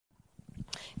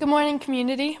Good morning,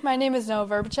 community. My name is Noah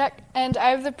Vrbicek, and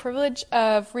I have the privilege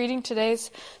of reading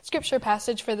today's scripture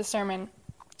passage for the sermon.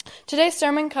 Today's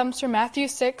sermon comes from Matthew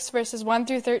 6, verses 1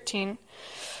 through 13.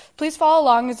 Please follow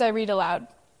along as I read aloud.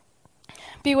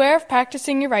 Beware of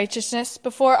practicing your righteousness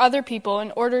before other people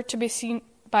in order to be seen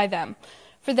by them,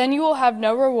 for then you will have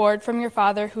no reward from your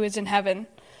Father who is in heaven.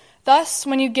 Thus,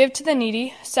 when you give to the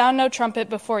needy, sound no trumpet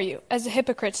before you, as the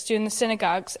hypocrites do in the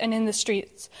synagogues and in the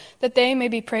streets, that they may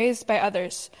be praised by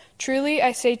others. Truly,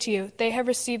 I say to you, they have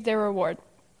received their reward.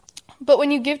 But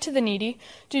when you give to the needy,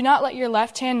 do not let your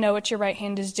left hand know what your right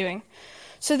hand is doing,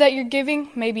 so that your giving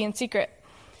may be in secret.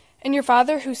 And your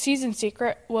Father who sees in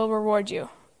secret will reward you.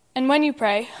 And when you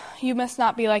pray, you must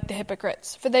not be like the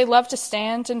hypocrites, for they love to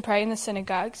stand and pray in the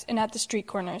synagogues and at the street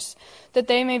corners, that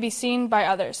they may be seen by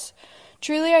others.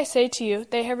 Truly I say to you,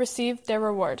 they have received their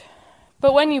reward.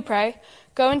 But when you pray,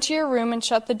 go into your room and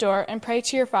shut the door and pray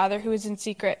to your Father who is in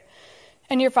secret.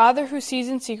 And your Father who sees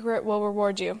in secret will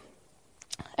reward you.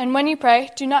 And when you pray,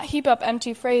 do not heap up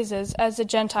empty phrases as the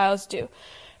Gentiles do,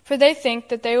 for they think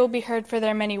that they will be heard for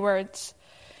their many words.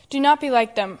 Do not be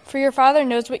like them, for your Father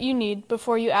knows what you need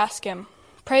before you ask him.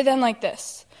 Pray then like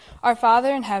this: Our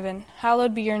Father in heaven,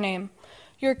 hallowed be your name.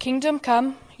 Your kingdom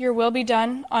come, your will be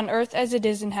done, on earth as it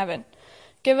is in heaven.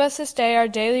 Give us this day our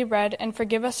daily bread, and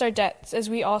forgive us our debts, as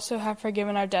we also have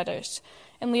forgiven our debtors.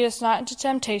 And lead us not into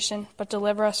temptation, but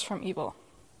deliver us from evil.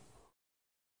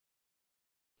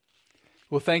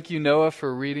 Well, thank you, Noah,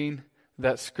 for reading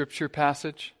that scripture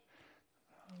passage.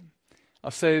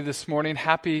 I'll say this morning,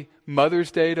 happy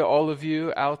Mother's Day to all of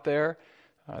you out there,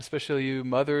 especially you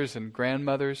mothers and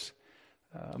grandmothers.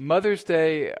 Mother's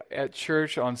Day at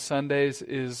church on Sundays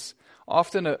is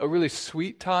often a really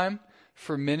sweet time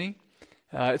for many.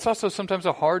 It's also sometimes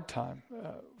a hard time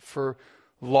for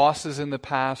losses in the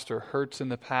past or hurts in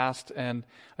the past. And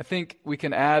I think we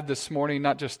can add this morning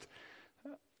not just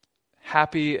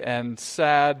happy and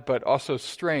sad, but also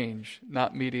strange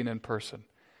not meeting in person.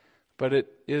 But it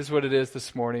is what it is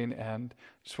this morning, and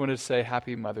just wanted to say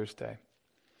Happy Mother's Day.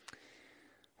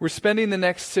 We're spending the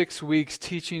next 6 weeks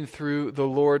teaching through the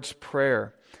Lord's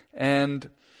Prayer. And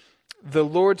the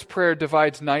Lord's Prayer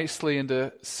divides nicely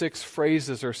into 6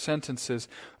 phrases or sentences.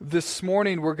 This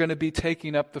morning we're going to be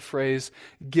taking up the phrase,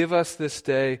 "Give us this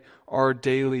day our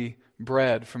daily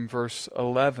bread," from verse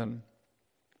 11.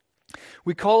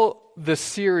 We call the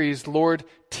series, Lord,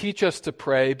 Teach Us to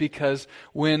Pray, because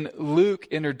when Luke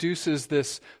introduces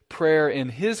this prayer in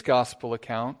his gospel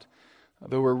account,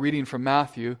 though we're reading from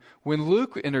Matthew, when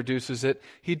Luke introduces it,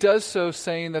 he does so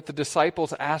saying that the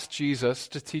disciples asked Jesus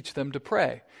to teach them to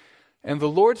pray. And the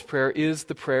Lord's Prayer is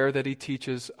the prayer that he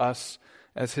teaches us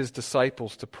as his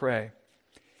disciples to pray.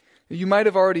 You might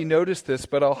have already noticed this,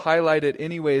 but I'll highlight it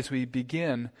anyway as we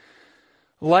begin.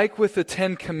 Like with the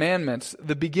 10 Commandments,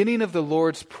 the beginning of the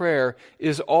Lord's Prayer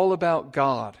is all about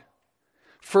God.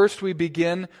 First, we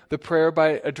begin the prayer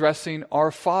by addressing our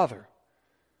Father.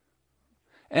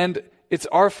 And it's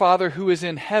our Father who is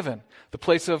in heaven, the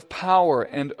place of power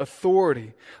and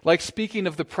authority. Like speaking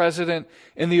of the president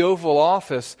in the Oval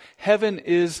Office, heaven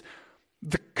is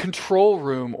the control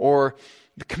room or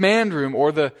the command room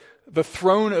or the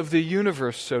throne of the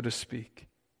universe, so to speak.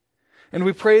 And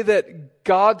we pray that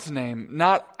God's name,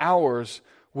 not ours,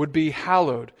 would be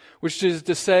hallowed, which is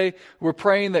to say, we're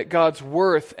praying that God's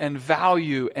worth and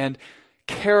value and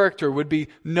character would be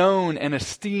known and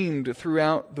esteemed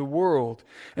throughout the world.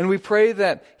 And we pray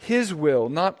that his will,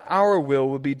 not our will,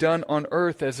 would be done on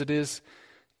earth as it is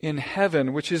in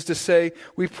heaven, which is to say,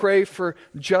 we pray for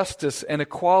justice and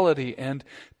equality and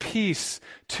peace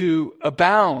to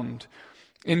abound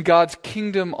in God's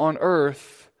kingdom on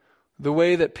earth, the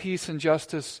way that peace and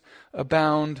justice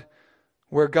abound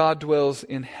where God dwells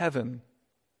in heaven.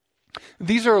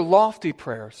 These are lofty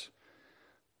prayers,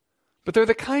 but they're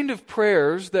the kind of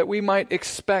prayers that we might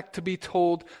expect to be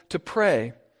told to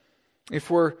pray.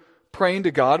 If we're praying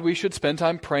to God, we should spend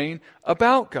time praying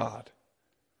about God,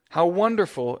 how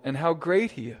wonderful and how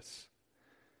great he is.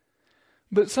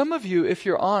 But some of you, if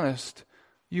you're honest,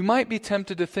 you might be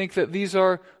tempted to think that these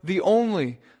are the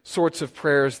only sorts of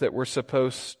prayers that we're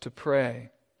supposed to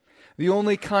pray. The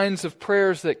only kinds of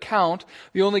prayers that count,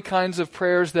 the only kinds of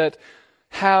prayers that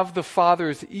have the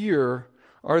Father's ear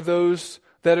are those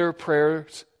that are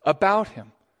prayers about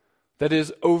him, that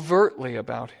is, overtly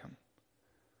about him.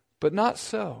 But not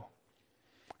so.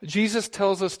 Jesus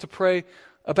tells us to pray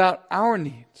about our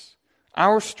needs,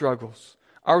 our struggles,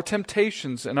 our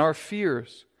temptations, and our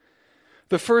fears.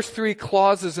 The first 3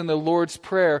 clauses in the Lord's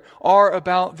Prayer are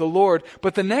about the Lord,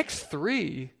 but the next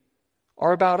 3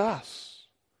 are about us.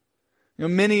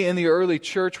 Many in the early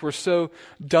church were so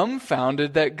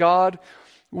dumbfounded that God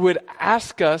would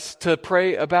ask us to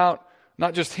pray about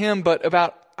not just him, but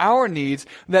about our needs,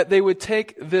 that they would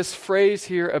take this phrase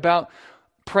here about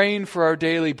praying for our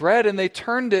daily bread, and they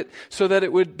turned it so that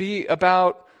it would be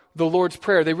about the Lord's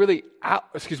Prayer.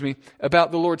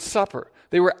 About the Lord's Supper.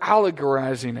 They were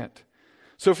allegorizing it.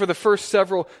 So for the first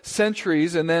several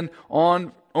centuries, and then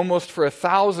on almost for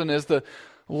 1,000, as the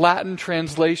Latin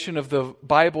translation of the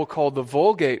Bible called the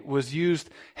Vulgate was used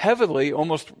heavily,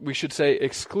 almost we should say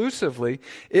exclusively,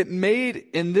 it made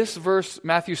in this verse,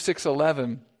 Matthew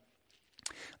 6:11,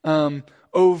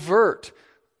 overt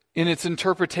in its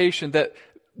interpretation that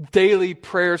daily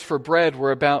prayers for bread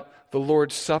were about the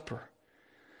Lord's Supper.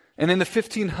 And in the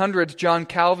 1500s, John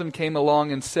Calvin came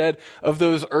along and said of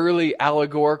those early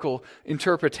allegorical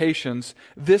interpretations,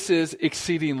 this is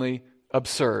exceedingly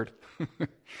absurd.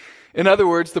 In other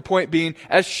words, the point being,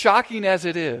 as shocking as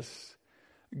it is,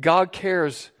 God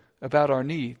cares about our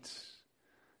needs.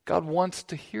 God wants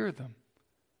to hear them.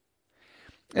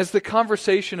 As the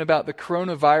conversation about the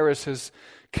coronavirus has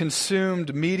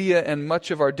consumed media and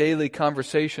much of our daily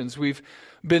conversations, we've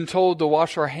been told to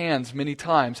wash our hands many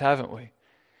times, haven't we?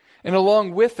 And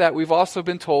along with that, we've also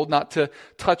been told not to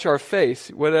touch our face.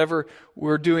 Whatever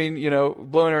we're doing,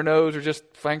 blowing our nose or just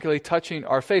frankly touching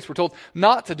our face, we're told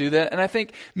not to do that. And I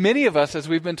think many of us, as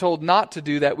we've been told not to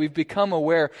do that, we've become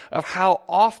aware of how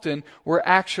often we're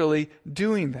actually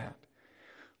doing that.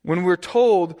 When we're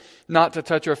told not to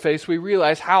touch our face, we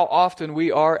realize how often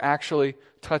we are actually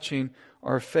touching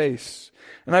our face.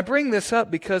 And I bring this up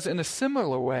because in a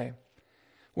similar way,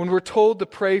 when we're told to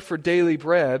pray for daily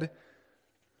bread,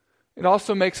 it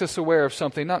also makes us aware of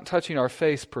something, not touching our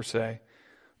face per se,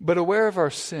 but aware of our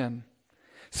sin.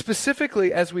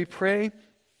 Specifically, as we pray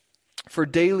for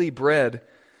daily bread,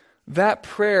 that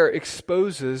prayer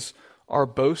exposes our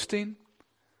boasting,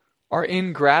 our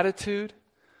ingratitude,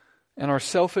 and our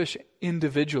selfish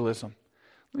individualism.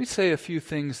 Let me say a few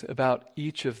things about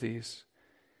each of these.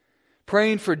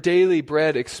 Praying for daily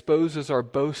bread exposes our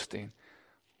boasting.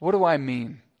 What do I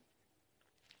mean?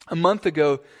 A month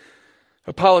ago,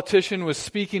 a politician was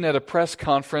speaking at a press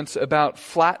conference about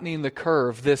flattening the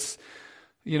curve, the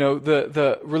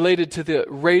related to the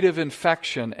rate of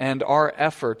infection and our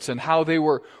efforts and how they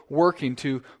were working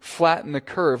to flatten the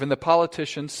curve. And the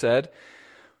politician said,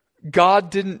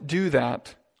 God didn't do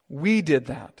that. We did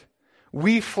that.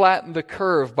 We flattened the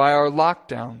curve by our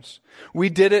lockdowns. We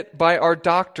did it by our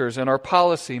doctors and our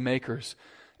policy makers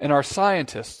and our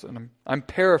scientists. And I'm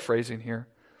paraphrasing here.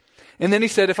 And then he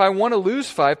said, if I want to lose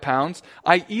 5 pounds,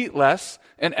 I eat less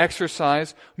and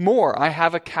exercise more. I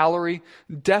have a calorie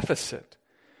deficit.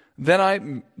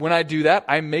 Then when I do that,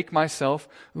 I make myself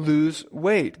lose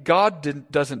weight.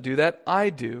 God doesn't do that. I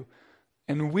do.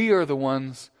 And we are the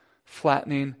ones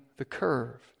flattening the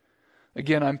curve.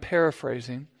 Again, I'm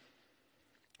paraphrasing.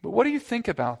 But what do you think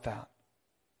about that?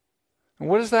 And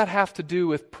what does that have to do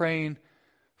with praying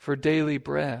for daily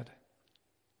bread?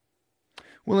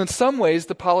 Well, in some ways,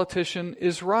 the politician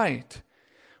is right.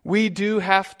 We do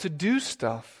have to do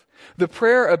stuff. The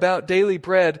prayer about daily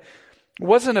bread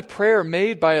wasn't a prayer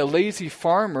made by a lazy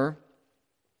farmer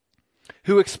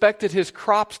who expected his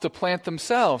crops to plant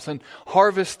themselves and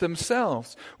harvest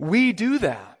themselves. We do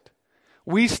that.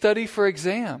 We study for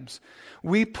exams.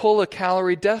 We pull a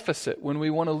calorie deficit when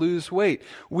we want to lose weight.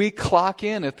 We clock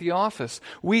in at the office.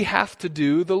 We have to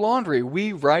do the laundry.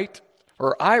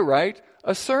 I write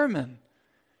a sermon.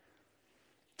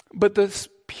 But this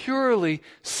purely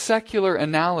secular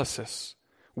analysis,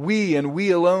 we and we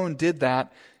alone did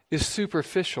that, is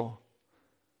superficial.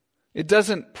 It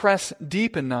doesn't press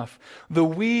deep enough. The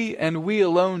we and we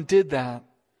alone did that,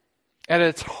 at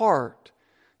its heart,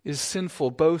 is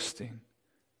sinful boasting.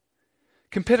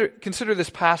 Consider this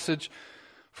passage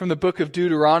from the book of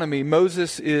Deuteronomy.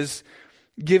 Moses is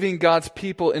giving God's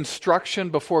people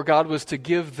instruction before God was to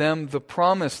give them the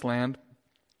promised land.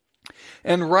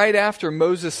 And right after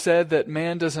Moses said that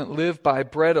man doesn't live by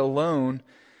bread alone,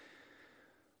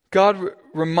 God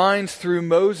reminds through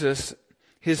Moses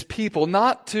his people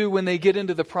not to, when they get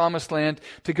into the promised land,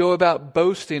 to go about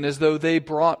boasting as though they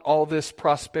brought all this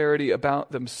prosperity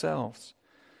about themselves.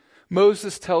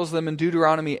 Moses tells them in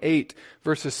Deuteronomy 8,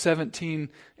 verses 17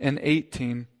 and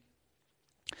 18,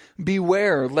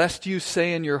 beware lest you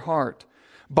say in your heart,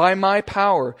 by my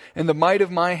power and the might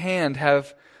of my hand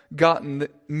have gotten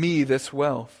me this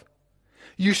wealth.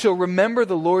 You shall remember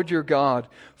the Lord your God,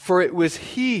 for it was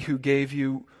He who gave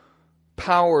you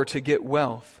power to get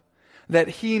wealth, that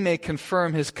He may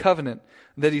confirm His covenant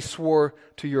that He swore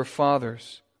to your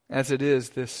fathers, as it is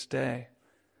this day.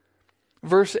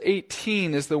 Verse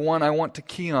 18 is the one I want to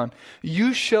key on.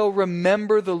 You shall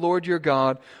remember the Lord your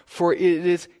God, for it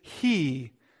is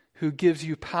He who gives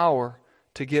you power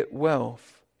to get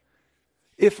wealth.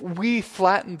 If we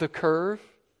flattened the curve,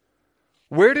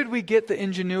 where did we get the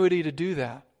ingenuity to do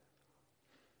that?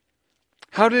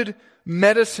 How did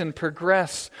medicine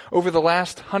progress over the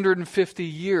last 150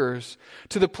 years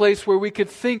to the place where we could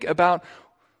think about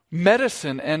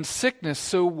medicine and sickness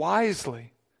so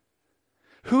wisely?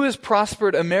 Who has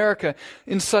prospered America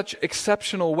in such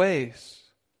exceptional ways?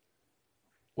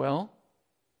 Well,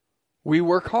 we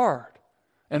work hard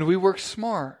and we work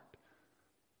smart.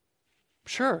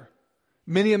 Sure,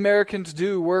 many Americans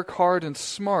do work hard and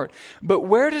smart, but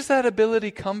where does that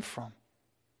ability come from?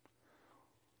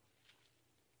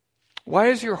 Why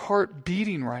is your heart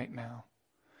beating right now?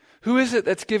 Who is it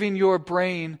that's giving your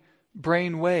brain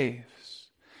waves?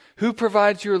 Who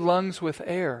provides your lungs with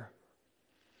air?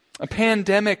 A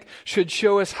pandemic should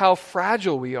show us how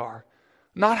fragile we are,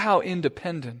 not how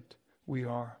independent we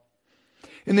are.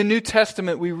 In the New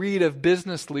Testament, we read of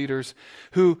business leaders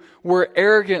who were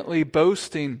arrogantly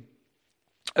boasting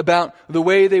about the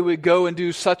way they would go and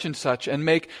do such and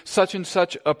make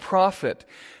such a profit.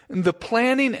 And the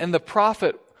planning and the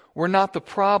profit were not the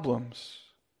problems.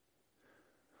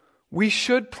 We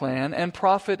should plan, and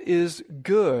profit is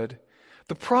good.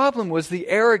 The problem was the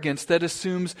arrogance that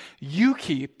assumes you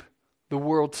keep the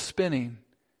world spinning.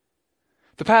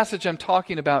 The passage I'm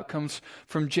talking about comes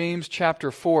from James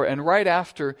chapter 4, and right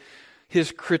after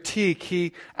his critique,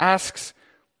 he asks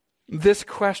this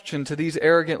question to these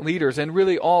arrogant leaders and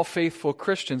really all faithful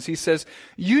Christians. He says,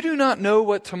 "You do not know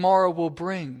what tomorrow will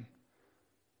bring.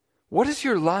 What is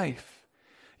your life?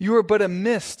 You are but a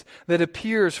mist that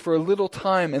appears for a little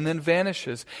time and then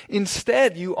vanishes.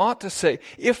 Instead, you ought to say,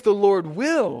 if the Lord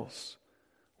wills,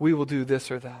 we will do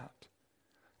this or that.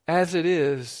 As it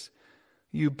is,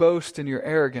 you boast in your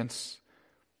arrogance,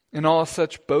 and all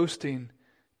such boasting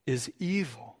is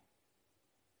evil."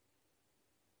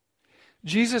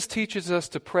 Jesus teaches us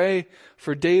to pray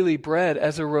for daily bread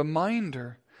as a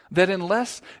reminder that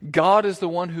unless God is the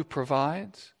one who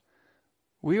provides,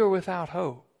 we are without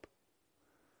hope.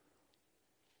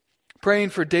 Praying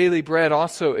for daily bread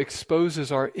also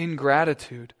exposes our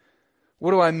ingratitude.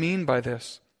 What do I mean by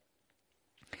this?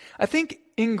 I think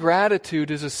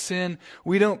ingratitude is a sin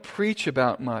we don't preach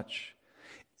about much.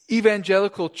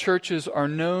 Evangelical churches are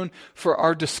known for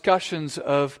our discussions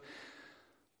of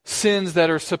sins that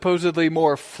are supposedly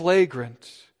more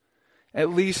flagrant, at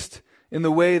least in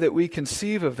the way that we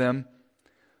conceive of them.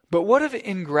 But what of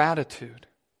ingratitude?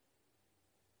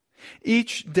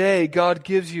 Each day God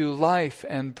gives you life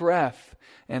and breath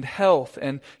and health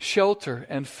and shelter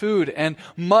and food and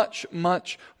much,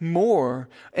 much more.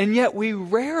 And yet we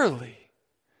rarely,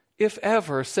 if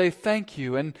ever, say thank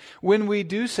you. And when we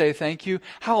do say thank you,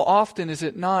 how often is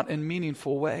it not in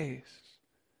meaningful ways?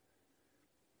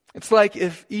 It's like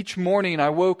if each morning I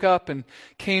woke up and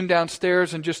came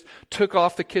downstairs and just took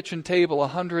off the kitchen table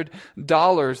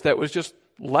 $100 that was just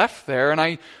left there, and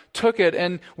I took it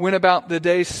and went about the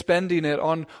day spending it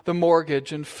on the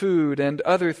mortgage and food and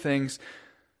other things,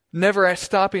 never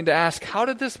stopping to ask, how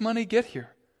did this money get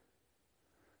here?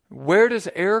 Where does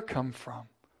air come from?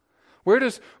 Where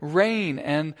does rain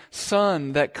and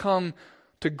sun that come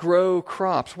to grow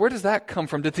crops, where does that come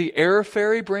from? Did the air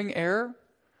fairy bring air?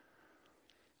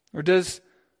 Or does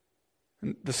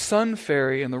the sun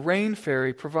fairy and the rain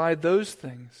fairy provide those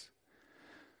things?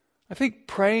 I think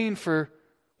praying for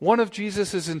one of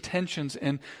Jesus' intentions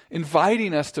in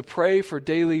inviting us to pray for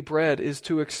daily bread is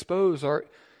to expose our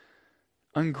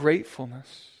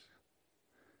ungratefulness.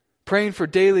 Praying for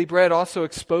daily bread also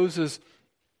exposes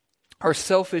our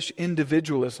selfish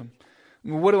individualism.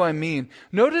 What do I mean?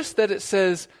 Notice that it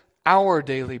says, our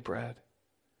daily bread.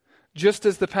 Just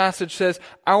as the passage says,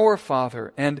 our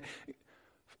Father, and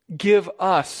give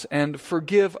us, and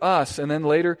forgive us, and then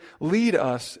later, lead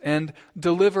us, and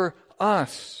deliver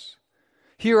us.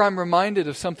 Here I'm reminded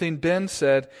of something Ben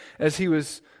said as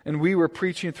we were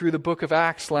preaching through the book of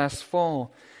Acts last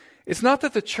fall. It's not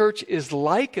that the church is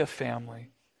like a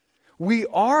family. We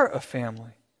are a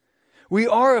family. We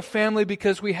are a family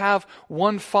because we have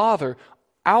one Father,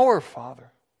 our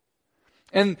Father.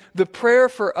 And the prayer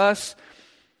for us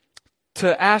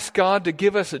to ask God to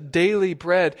give us daily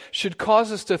bread should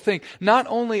cause us to think not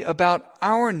only about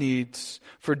our needs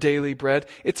for daily bread,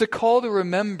 it's a call to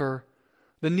remember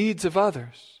the needs of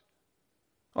others,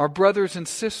 our brothers and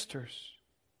sisters.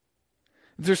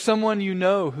 Is there someone you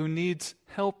know who needs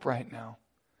help right now?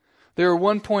 There are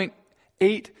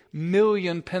 1.8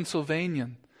 million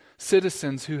Pennsylvanian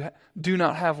citizens who do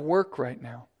not have work right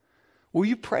now. Will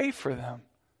you pray for them?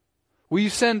 Will you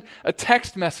send a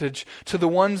text message to the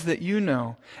ones that you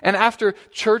know? And after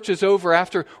church is over,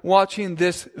 after watching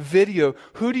this video,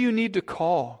 who do you need to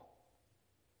call?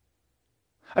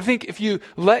 I think if you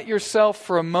let yourself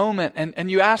for a moment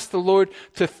and you ask the Lord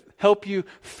to help you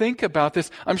think about this,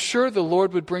 I'm sure the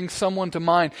Lord would bring someone to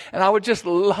mind. And I would just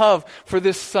love for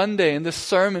this Sunday and this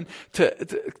sermon to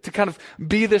kind of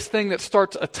be this thing that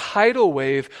starts a tidal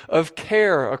wave of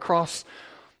care across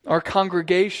our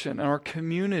congregation and our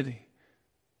community.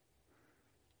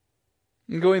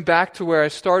 And going back to where I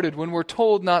started, when we're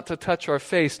told not to touch our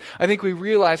face, I think we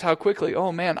realize how quickly,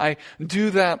 oh man, I do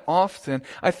that often.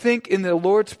 I think in the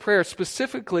Lord's Prayer,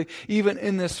 specifically even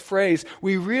in this phrase,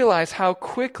 we realize how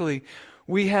quickly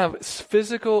we have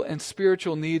physical and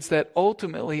spiritual needs that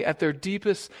ultimately, at their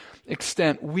deepest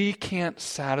extent, we can't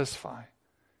satisfy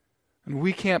and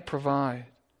we can't provide.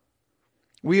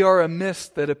 We are a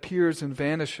mist that appears and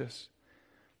vanishes.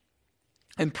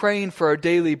 And praying for our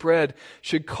daily bread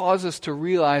should cause us to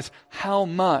realize how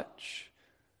much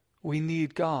we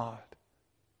need God.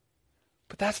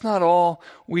 But that's not all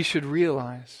we should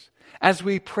realize. As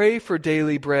we pray for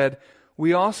daily bread,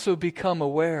 we also become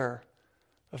aware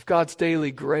of God's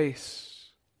daily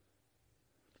grace.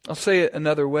 I'll say it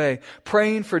another way.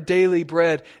 Praying for daily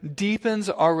bread deepens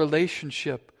our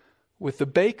relationship with the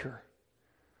baker,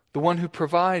 the one who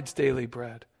provides daily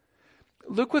bread.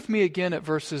 Look with me again at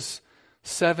verses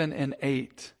 7 and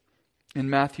 8 in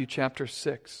Matthew chapter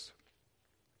 6.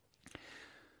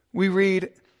 We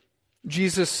read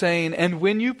Jesus saying, "And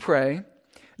when you pray,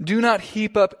 do not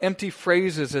heap up empty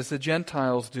phrases as the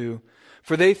Gentiles do,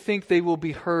 for they think they will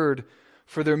be heard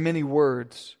for their many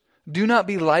words. Do not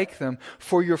be like them,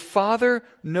 for your Father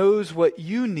knows what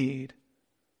you need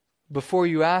before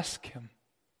you ask Him."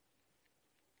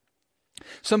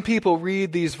 Some people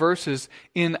read these verses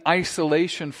in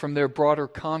isolation from their broader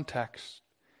context.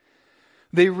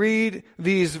 They read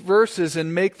these verses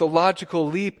and make the logical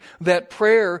leap that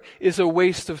prayer is a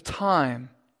waste of time.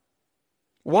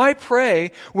 Why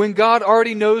pray when God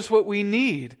already knows what we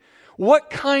need?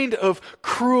 What kind of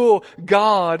cruel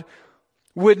God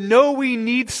would know we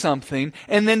need something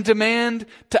and then demand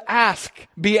to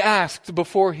be asked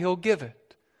before He'll give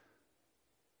it?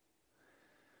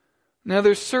 Now,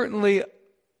 there's certainly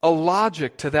a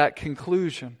logic to that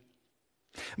conclusion.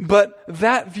 But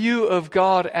that view of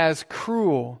God as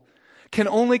cruel can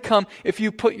only come if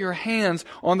you put your hands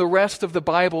on the rest of the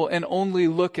Bible and only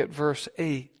look at verse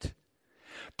 8.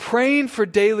 Praying for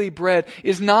daily bread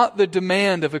is not the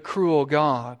demand of a cruel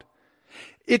God.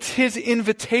 It's His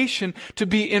invitation to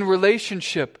be in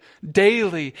relationship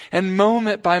daily and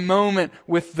moment by moment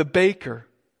with the baker,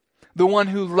 the one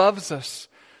who loves us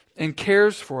and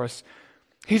cares for us.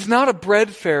 He's not a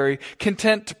bread fairy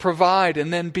content to provide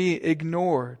and then be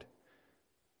ignored.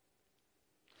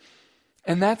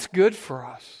 And that's good for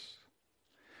us,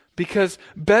 because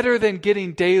better than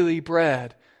getting daily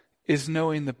bread is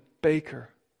knowing the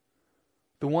baker,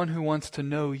 the one who wants to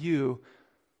know you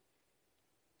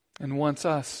and wants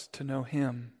us to know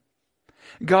Him.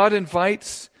 God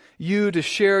invites you to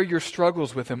share your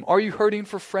struggles with Him. Are you hurting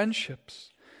for friendships?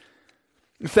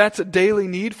 If that's a daily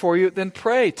need for you, then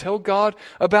pray. Tell God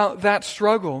about that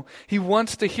struggle. He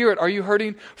wants to hear it. Are you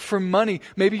hurting for money?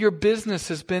 Maybe your business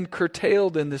has been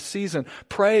curtailed in this season.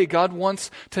 Pray. God wants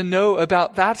to know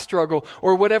about that struggle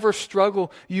or whatever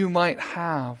struggle you might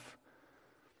have.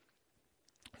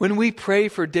 When we pray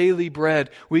for daily bread,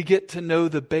 we get to know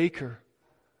the baker.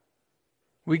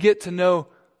 We get to know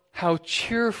how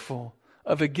cheerful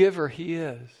of a giver He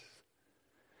is.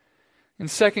 In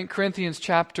 2 Corinthians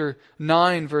chapter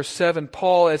 9, verse 7,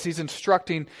 Paul, as he's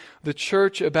instructing the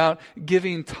church about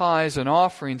giving tithes and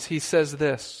offerings, he says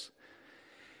this: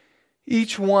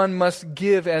 "Each one must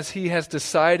give as he has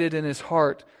decided in his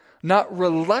heart, not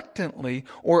reluctantly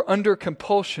or under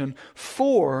compulsion,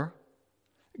 for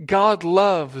God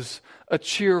loves a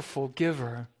cheerful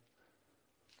giver."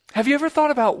 Have you ever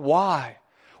thought about why?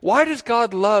 Why does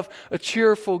God love a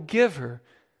cheerful giver?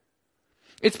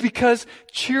 It's because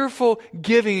cheerful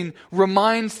giving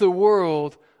reminds the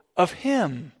world of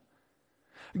Him.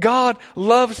 God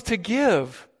loves to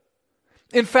give.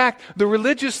 In fact, the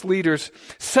religious leaders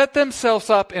set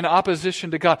themselves up in opposition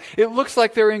to God. It looks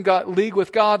like they're in league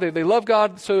with God. They love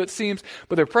God, so it seems,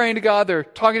 but they're praying to God. They're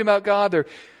talking about God. They're,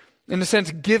 in a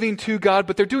sense, giving to God,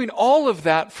 but they're doing all of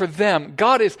that for them.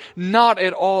 God is not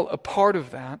at all a part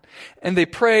of that. And they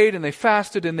prayed and they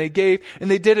fasted and they gave,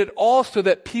 and they did it all so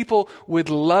that people would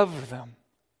love them.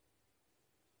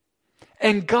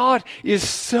 And God is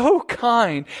so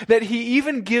kind that He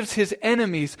even gives His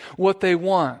enemies what they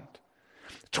want.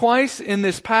 Twice in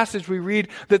this passage we read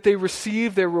that they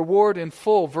receive their reward in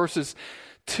full, verses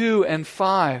 2 and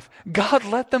 5. God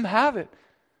let them have it.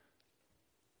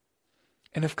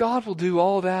 And if God will do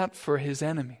all that for his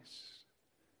enemies,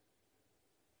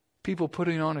 people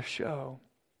putting on a show,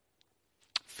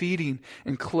 feeding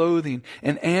and clothing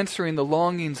and answering the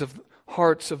longings of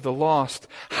hearts of the lost,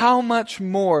 how much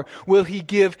more will he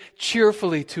give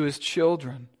cheerfully to his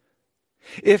children?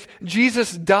 If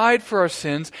Jesus died for our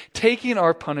sins, taking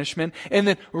our punishment, and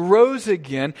then rose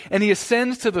again, and he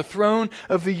ascends to the throne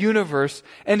of the universe,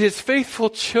 and his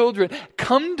faithful children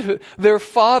come to their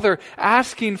Father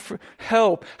asking for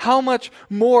help, how much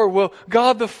more will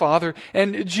God the Father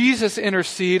and Jesus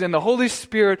intercede and the Holy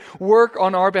Spirit work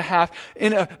on our behalf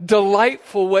in a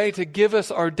delightful way to give us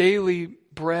our daily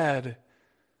bread,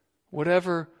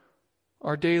 whatever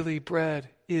our daily bread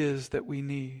is that we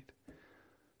need.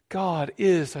 God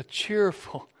is a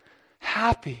cheerful,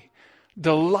 happy,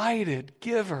 delighted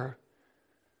giver.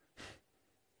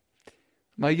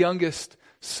 My youngest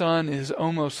son is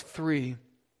almost 3.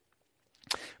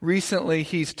 Recently,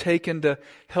 he's taken to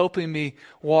helping me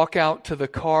walk out to the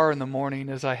car in the morning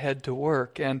as I head to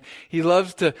work. And he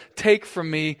loves to take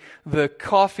from me the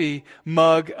coffee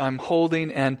mug I'm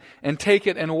holding and take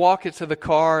it and walk it to the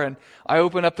car. And I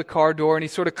open up the car door and he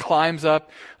sort of climbs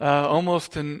up,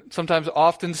 almost and sometimes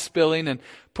often spilling, and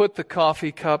put the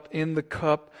coffee cup in the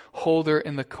cup holder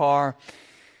in the car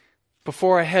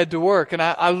before I head to work. And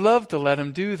I love to let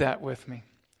him do that with me.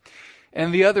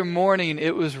 And the other morning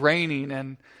it was raining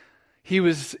and he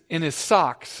was in his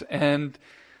socks. And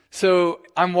so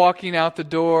I'm walking out the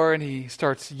door and he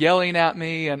starts yelling at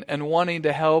me and wanting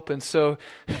to help. And so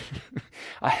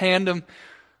I hand him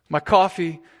my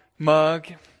coffee mug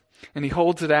and he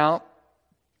holds it out.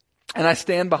 And I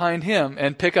stand behind him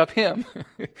and pick up him.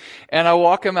 And I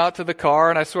walk him out to the car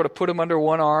and I sort of put him under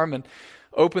one arm and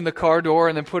open the car door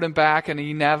and then put him back, and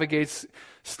he navigates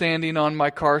standing on my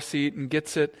car seat and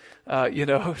gets it,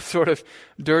 sort of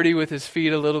dirty with his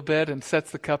feet a little bit and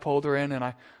sets the cup holder in, and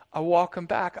I walk him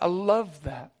back. I love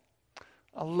that.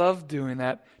 I love doing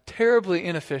that. Terribly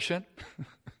inefficient.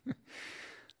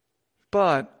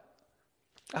 But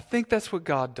I think that's what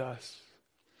God does.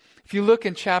 If you look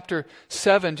in chapter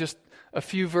 7, just a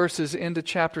few verses into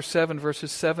chapter 7,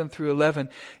 verses 7 through 11,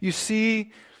 you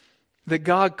see that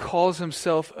God calls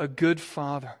himself a good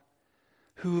father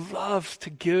who loves to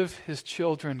give his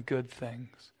children good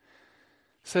things.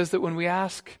 It says that when we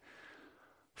ask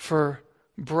for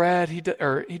bread, he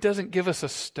doesn't give us a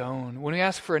stone. When we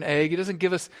ask for an egg, he doesn't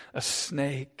give us a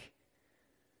snake.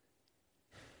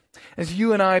 As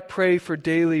you and I pray for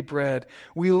daily bread,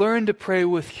 we learn to pray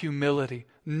with humility,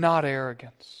 not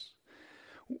arrogance.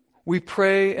 We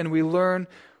pray and we learn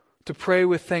to pray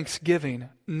with thanksgiving,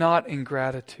 not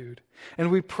ingratitude.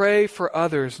 And we pray for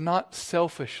others, not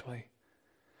selfishly.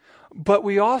 But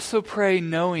we also pray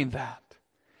knowing that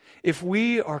if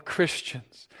we are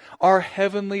Christians, our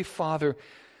Heavenly Father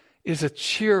is a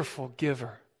cheerful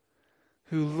giver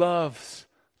who loves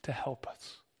to help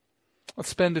us. Let's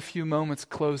spend a few moments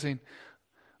closing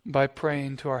by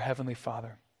praying to our Heavenly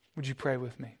Father. Would you pray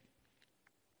with me?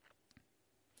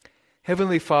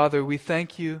 Heavenly Father, we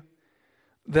thank you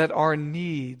that our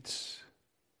needs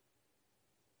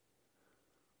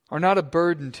are not a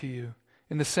burden to you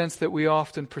in the sense that we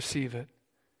often perceive it.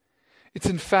 It's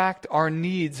in fact our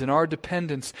needs and our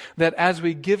dependence that as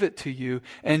we give it to you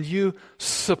and you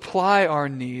supply our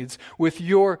needs with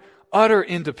your utter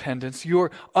independence,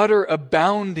 your utter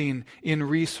abounding in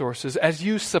resources, as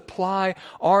you supply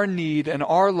our need and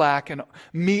our lack and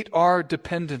meet our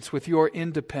dependence with your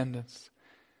independence,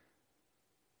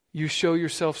 you show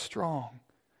yourself strong.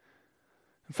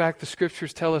 In fact, the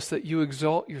scriptures tell us that you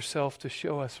exalt yourself to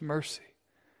show us mercy.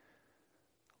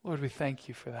 Lord, we thank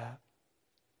you for that.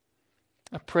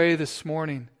 I pray this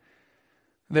morning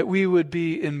that we would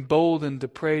be emboldened to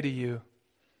pray to you,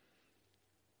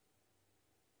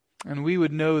 and we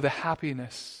would know the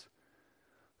happiness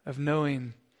of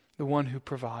knowing the one who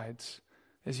provides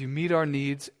as you meet our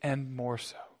needs and more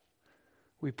so.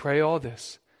 We pray all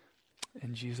this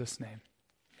in Jesus' name.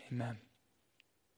 Amen.